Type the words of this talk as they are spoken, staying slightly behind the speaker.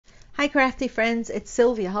Hi Crafty Friends, it's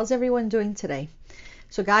Sylvia. How's everyone doing today?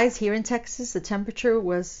 So guys, here in Texas, the temperature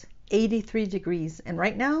was 83 degrees and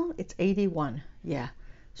right now it's 81. Yeah,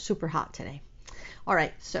 super hot today. All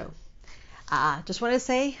right, so just want to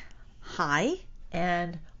say hi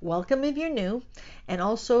and welcome if you're new, and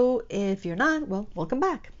also if you're not, well, welcome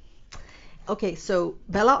back. Okay, so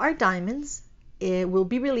Bella Art Diamonds will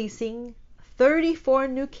be releasing 34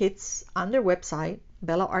 new kits on their website,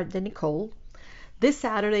 Bella Art de Nicole, this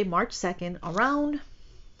Saturday, March 2nd, around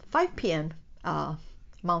 5 p.m.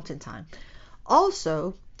 Mountain Time.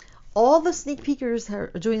 Also, all the sneak peekers that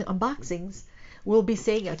are doing unboxings will be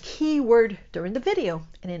saying a keyword during the video.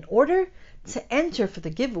 And in order to enter for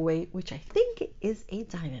the giveaway, which I think is a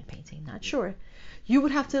diamond painting, not sure, you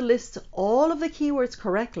would have to list all of the keywords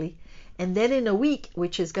correctly. And then in a week,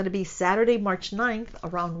 which is going to be Saturday, March 9th,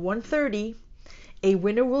 around 1:30, a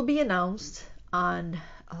winner will be announced on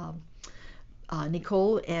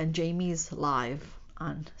Nicole and Jamie's live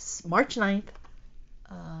on March 9th,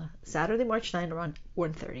 Saturday, March 9th, around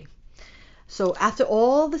 1:30. So after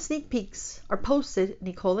all the sneak peeks are posted,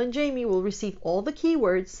 Nicole and Jamie will receive all the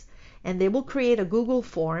keywords and they will create a Google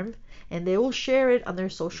form and they will share it on their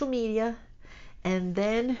social media. And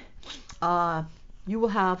then you will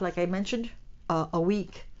have, like I mentioned, a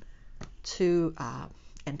week to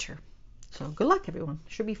enter. So good luck, everyone.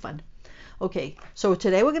 Should be fun. Okay, so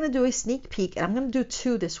today we're going to do a sneak peek, and I'm going to do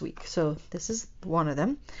two this week. So this is one of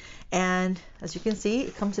them. And as you can see,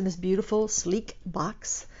 it comes in this beautiful, sleek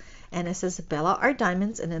box. And it says Bella Art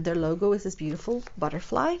Diamonds, and then their logo is this beautiful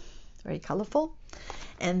butterfly, very colorful.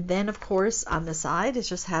 And then, of course, on the side, it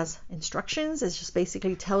just has instructions. It just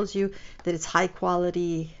basically tells you that it's high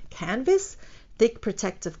quality canvas, thick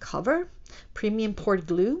protective cover, premium poured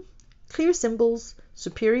glue, clear symbols,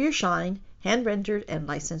 superior shine, hand rendered, and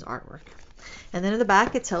licensed artwork. And then in the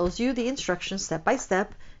back, it tells you the instructions step by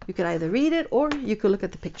step. You could either read it or you could look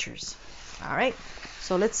at the pictures. All right,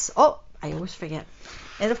 so let's, oh, I always forget.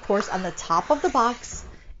 And of course, on the top of the box,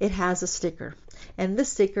 it has a sticker. And this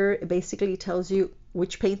sticker basically tells you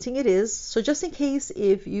which painting it is. So just in case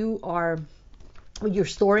if you're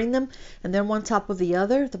storing them and they're one top of the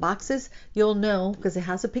other, the boxes, you'll know because it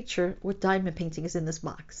has a picture what diamond painting is in this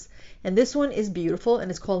box. And this one is beautiful and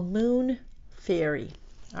it's called Moon Fairy.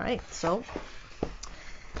 All right, so,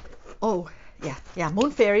 oh, yeah,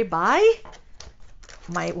 Moon Fairy by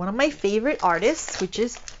one of my favorite artists, which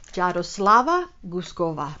is Yaroslava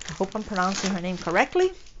Guskova. I hope I'm pronouncing her name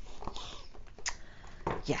correctly.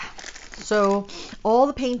 Yeah, so all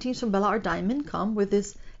the paintings from Bella Art Diamond come with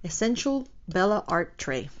this essential Bella Art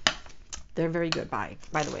tray. They're very good, by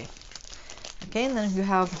the way. Okay, and then you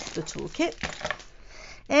have the toolkit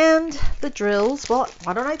and the drills. Well,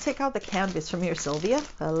 why don't I take out the canvas from here, Sylvia?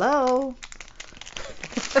 Hello.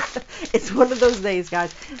 It's one of those days,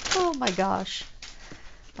 guys. Oh my gosh.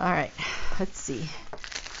 All right, let's see.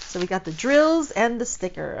 So we got the drills and the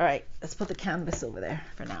sticker. All right, let's put the canvas over there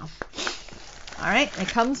for now. All right, it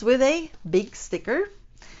comes with a big sticker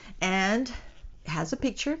and it has a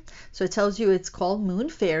picture. So it tells you it's called Moon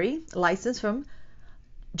Fairy, licensed from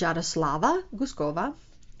Yaroslava Guskova.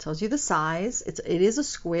 Tells you the size. It is a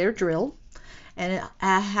square drill, and it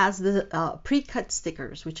has the pre-cut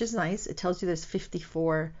stickers, which is nice. It tells you there's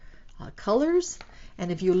 54 colors,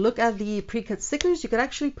 and if you look at the pre-cut stickers, you could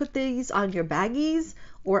actually put these on your baggies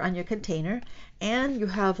or on your container. And you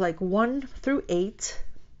have like 1 through 8,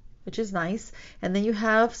 which is nice, and then you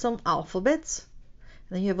have some alphabets.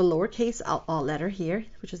 And then you have a lowercase letter here,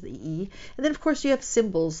 which is the E. And then, of course, you have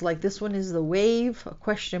symbols. Like this one is the wave, a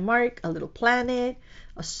question mark, a little planet,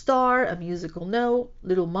 a star, a musical note,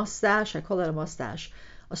 little mustache. I call that a mustache.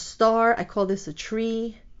 A star. I call this a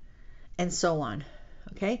tree, and so on.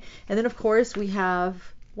 Okay. And then, of course, we have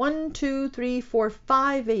 1, 2, 3, 4,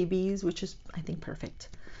 5 ABs, which is, I think, perfect.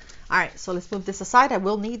 All right. So let's move this aside. I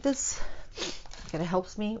will need this. It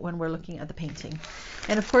helps me when we're looking at the painting.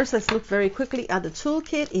 And of course, let's look very quickly at the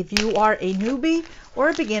toolkit. If you are a newbie or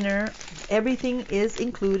a beginner, everything is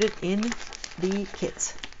included in the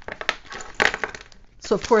kit.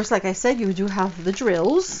 So of course, like I said, you do have the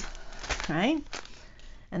drills, right?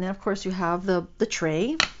 And then of course you have the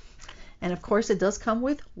tray. And of course it does come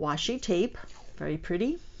with washi tape, very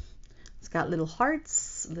pretty. It's got little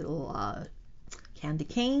hearts, little candy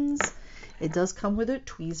canes. It does come with a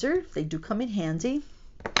tweezer. They do come in handy.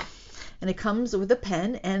 And it comes with a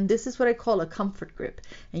pen, and this is what I call a comfort grip.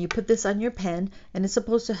 And you put this on your pen, and it's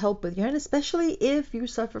supposed to help with your hand, especially if you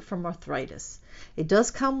suffer from arthritis. It does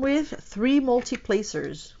come with 3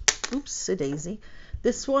 multi-placers. Oops, a daisy.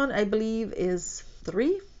 This one, I believe, is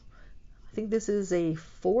 3. I think this is a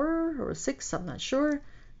 4 or a 6, I'm not sure.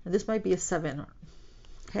 And this might be a 7.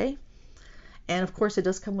 Okay. And of course, it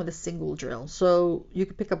does come with a single drill. So you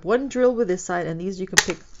can pick up one drill with this side, and these you can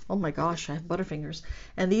pick, oh my gosh, I have butterfingers.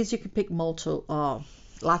 And these you can pick lots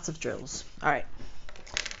of drills. All right.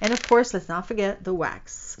 And of course, let's not forget the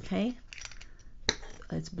wax, okay?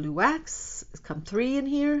 It's blue wax. It's come 3 in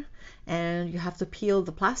here, and you have to peel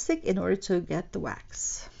the plastic in order to get the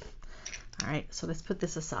wax. All right, so let's put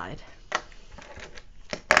this aside.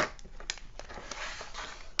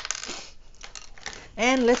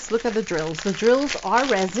 And let's look at the drills. The drills are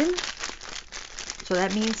resin, so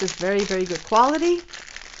that means it's very, very good quality.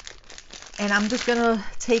 And I'm just gonna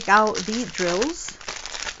take out the drills.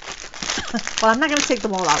 Well, I'm not gonna take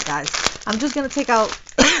them all out, guys. I'm just gonna take out,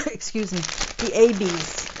 excuse me, the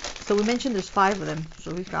ABs. So we mentioned there's 5 of them.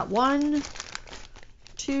 So we've got 1,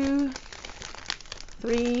 2,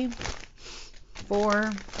 3,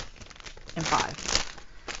 4, and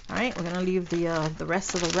 5. All right, we're gonna leave the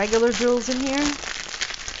rest of the regular drills in here.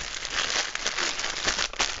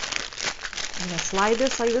 I'm gonna slide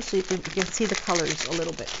this like this so you can see the colors a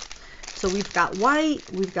little bit. So we've got white,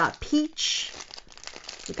 we've got peach,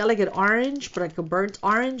 we've got like an orange, but like a burnt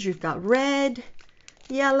orange. We've got red,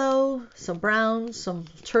 yellow, some browns, some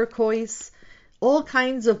turquoise, all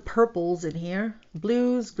kinds of purples in here,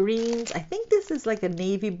 blues, greens. I think this is like a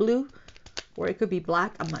navy blue, or it could be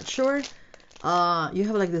black, I'm not sure. You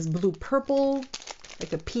have like this blue purple,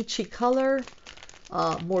 like a peachy color,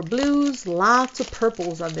 more blues, lots of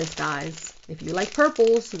purples on this, guys. If you like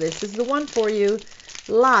purples, this is the one for you.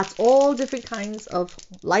 Lots, all different kinds of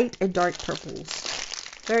light and dark purples.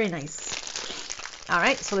 Very nice. All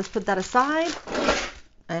right, so let's put that aside.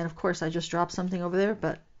 And of course, I just dropped something over there,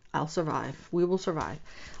 but I'll survive. We will survive.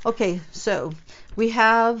 Okay, so we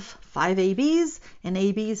have 5 ABs, and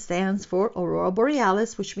AB stands for Aurora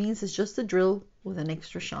Borealis, which means it's just a drill with an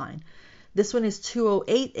extra shine. This one is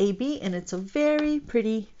 208 AB, and it's a very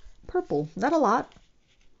pretty purple. Not a lot.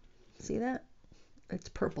 See that? It's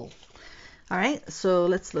purple. All right, so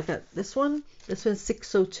let's look at this one. This one's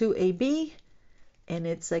 602 AB, and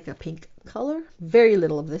it's like a pink color. Very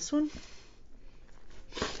little of this one.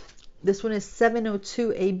 This one is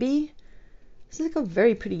 702 AB. This is like a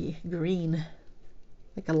very pretty green,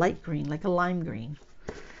 like a light green, like a lime green.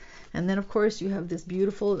 And then, of course, you have this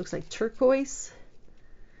beautiful, it looks like turquoise.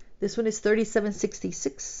 This one is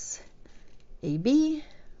 3766 AB,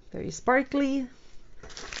 very sparkly.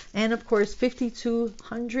 And of course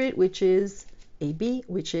 5200, which is AB,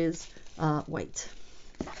 which is white.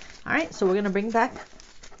 All right, so we're gonna bring back,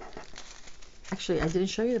 actually I didn't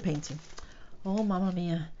show you the painting. Oh, mamma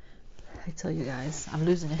mia, I tell you guys, I'm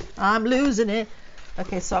losing it.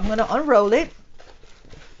 Okay, so I'm gonna unroll it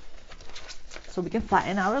so we can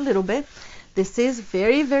flatten out a little bit. This is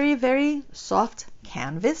very, very, very soft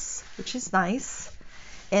canvas, which is nice,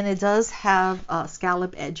 and it does have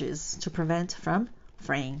scallop edges to prevent from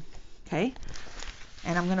fraying. Okay,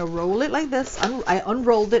 and I'm gonna roll it like this. I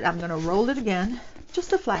unrolled it. I'm gonna roll it again just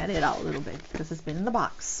to flatten it out a little bit because it's been in the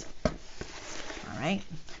box. All right,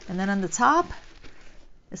 and then on the top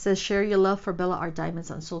it says share your love for Bella Art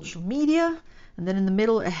Diamonds on social media, and then in the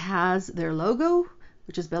middle it has their logo,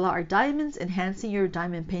 which is Bella Art Diamonds, enhancing your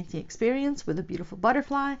diamond painting experience with a beautiful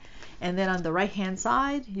butterfly. And then on the right hand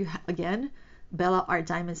side you again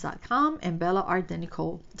BellaArtDiamonds.com and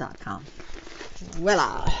BellaArtDeNicole.com.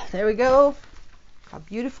 Voila, there we go. How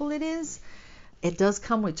beautiful it is. It does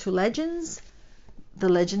come with 2 legends. The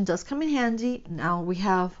legend does come in handy. Now we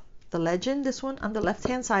have the legend. This one on the left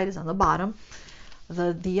hand side is on the bottom.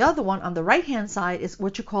 The other one on the right hand side is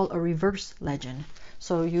what you call a reverse legend.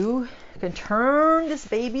 So you can turn this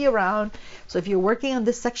baby around. So if you're working on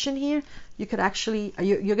this section here, you could actually,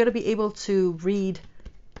 you're going to be able to read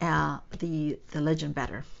the legend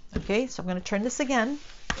better. Okay, so I'm going to turn this again.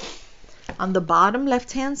 On the bottom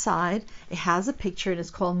left hand side, it has a picture, and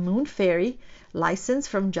it's called Moon Fairy, licensed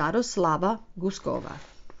from Yaroslava, Guskova.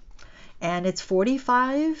 And it's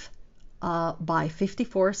 45 by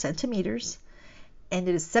 54 centimeters, and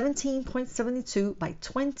it is 17.72 by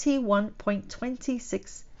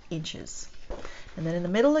 21.26 inches. And then in the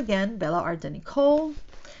middle again, Bella Art de Nicole.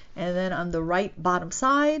 And then on the right bottom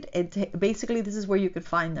side, basically this is where you could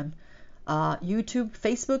find them. YouTube,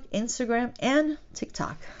 Facebook, Instagram, and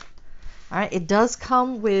TikTok. All right, it does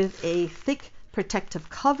come with a thick protective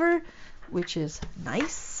cover, which is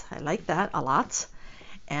nice. I like that a lot.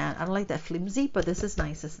 And I don't like that flimsy, but this is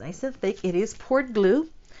nice. It's nice and thick. It is poured glue.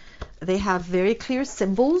 They have very clear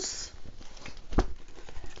symbols.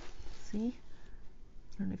 See? I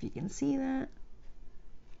don't know if you can see that.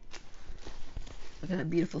 Look at that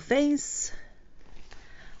beautiful face.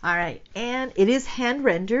 All right, and it is hand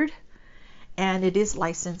rendered, and it is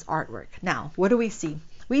licensed artwork. Now, what do we see?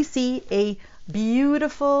 We see a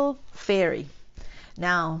beautiful fairy.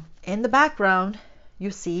 Now, in the background,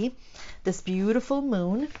 you see this beautiful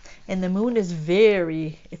moon, and the moon is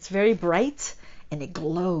it's very bright and it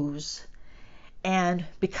glows. And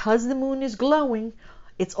because the moon is glowing,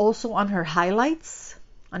 it's also on her highlights,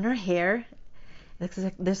 on her hair.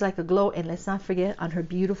 There's like a glow, and let's not forget on her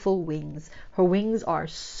beautiful wings. Her wings are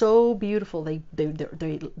so beautiful. They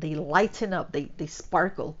lighten up. They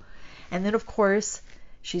sparkle. And then of course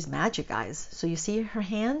she's magic, guys. So you see her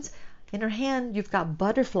hands. In her hand, you've got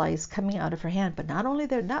butterflies coming out of her hand. But not only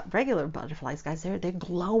they're not regular butterflies, guys. They're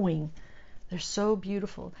glowing. They're so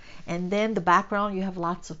beautiful. And then the background, you have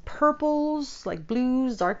lots of purples, like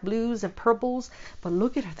blues, dark blues and purples. But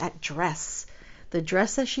look at that dress. The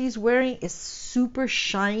dress that she's wearing is super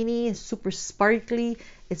shiny and super sparkly.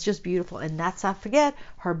 It's just beautiful. And let's not forget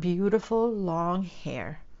her beautiful long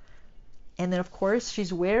hair. And then, of course,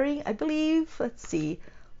 she's wearing, I believe, let's see.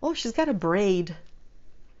 Oh, she's got a braid.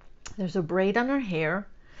 There's a braid on her hair.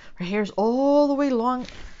 Her hair's all the way long,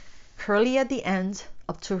 curly at the end,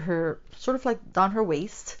 up to her, sort of like down her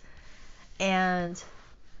waist. And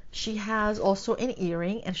she has also an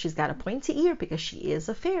earring, and she's got a pointy ear because she is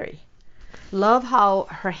a fairy. Love how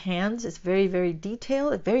her hands is very, very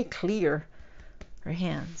detailed, very clear, her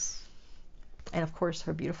hands. And of course,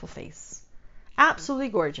 her beautiful face. Absolutely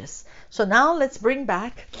gorgeous. So now let's bring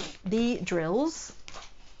back the drills.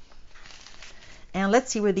 And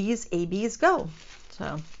let's see where these ABs go.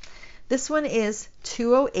 So this one is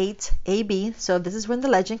 208 AB. So this is when the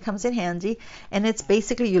legend comes in handy. And it's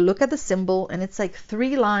basically, you look at the symbol and it's like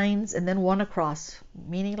 3 lines and then 1 across,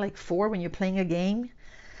 meaning like 4 when you're playing a game.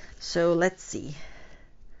 So let's see.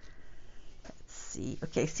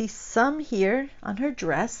 Okay, see some here on her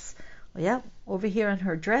dress. Yeah, over here on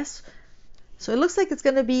her dress. So it looks like it's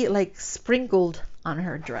going to be like sprinkled on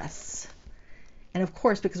her dress. And of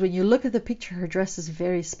course, because when you look at the picture, her dress is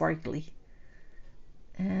very sparkly.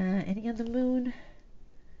 Any on the moon?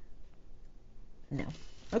 No.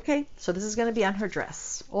 Okay, so this is going to be on her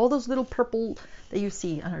dress. All those little purple that you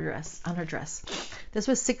see on her dress. This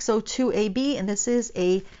was 602 AB, and this is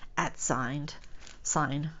a @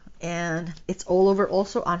 sign. And it's all over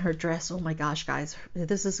also on her dress. Oh my gosh, guys.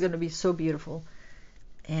 This is going to be so beautiful.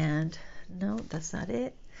 And no, that's not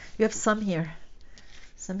it. You have some here.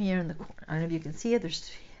 Some here in the corner. I don't know if you can see it. There's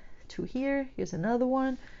 2 here. Here's another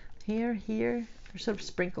one. Here. They're sort of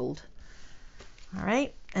sprinkled. All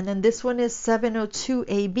right. And then this one is 702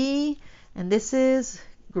 AB. And this is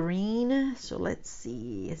green. So let's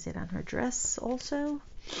see. Is it on her dress also?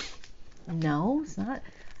 No, it's not.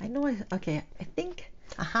 I know. Okay. I think.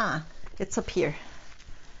 Aha. It's up here.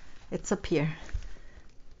 It's up here.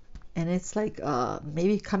 And it's like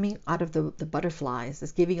maybe coming out of the butterflies.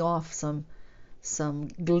 It's giving off some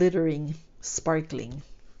glittering, sparkling.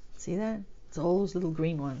 See that? It's all those little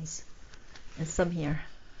green ones. And some here.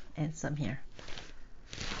 And some here.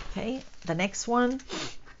 Okay. The next one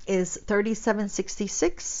is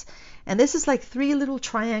 3766. And this is like 3 little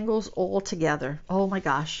triangles all together. Oh my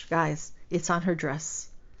gosh, guys. It's on her dress.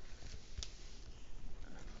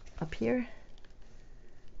 Up here.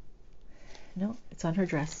 No, it's on her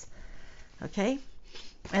dress. Okay.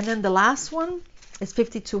 And then the last one is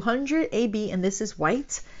 5200 AB, and this is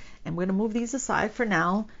white. I'm going to move these aside for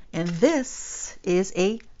now. And this is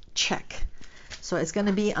a check. So it's going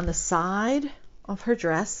to be on the side of her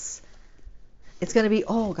dress. It's going to be,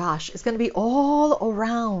 oh gosh, it's going to be all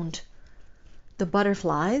around the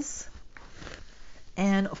butterflies.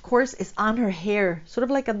 And of course, it's on her hair, sort of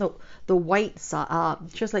like on the white side,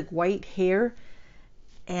 just like white hair.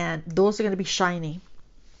 And those are going to be shiny.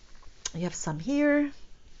 You have some here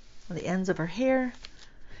on the ends of her hair.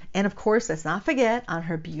 And of course, let's not forget on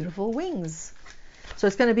her beautiful wings. So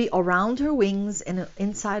it's going to be around her wings and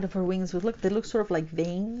inside of her wings. They look sort of like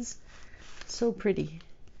veins. So pretty.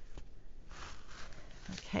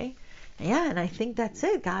 Okay. Yeah, and I think that's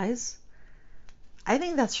it, guys. I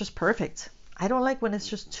think that's just perfect. I don't like when it's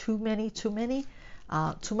just too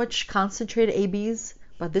much concentrated ABs,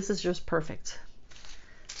 but this is just perfect.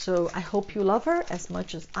 So I hope you love her as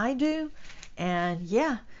much as I do. And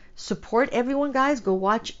yeah, support everyone, guys. Go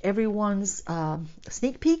watch everyone's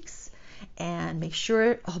sneak peeks and make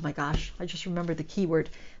sure, oh my gosh, I just remembered the keyword.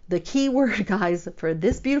 The keyword, guys, for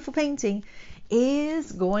this beautiful painting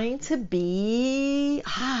is going to be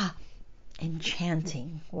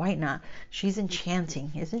enchanting. Why not? She's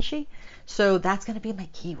enchanting, isn't she? So that's going to be my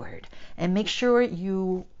keyword. And make sure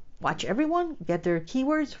you watch everyone, get their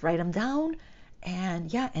keywords, write them down,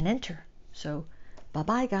 and yeah, and enter. So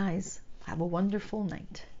bye-bye, guys. Have a wonderful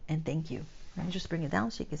night. And thank you. Let me just bring it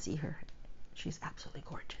down so you can see her. She's absolutely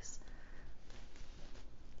gorgeous.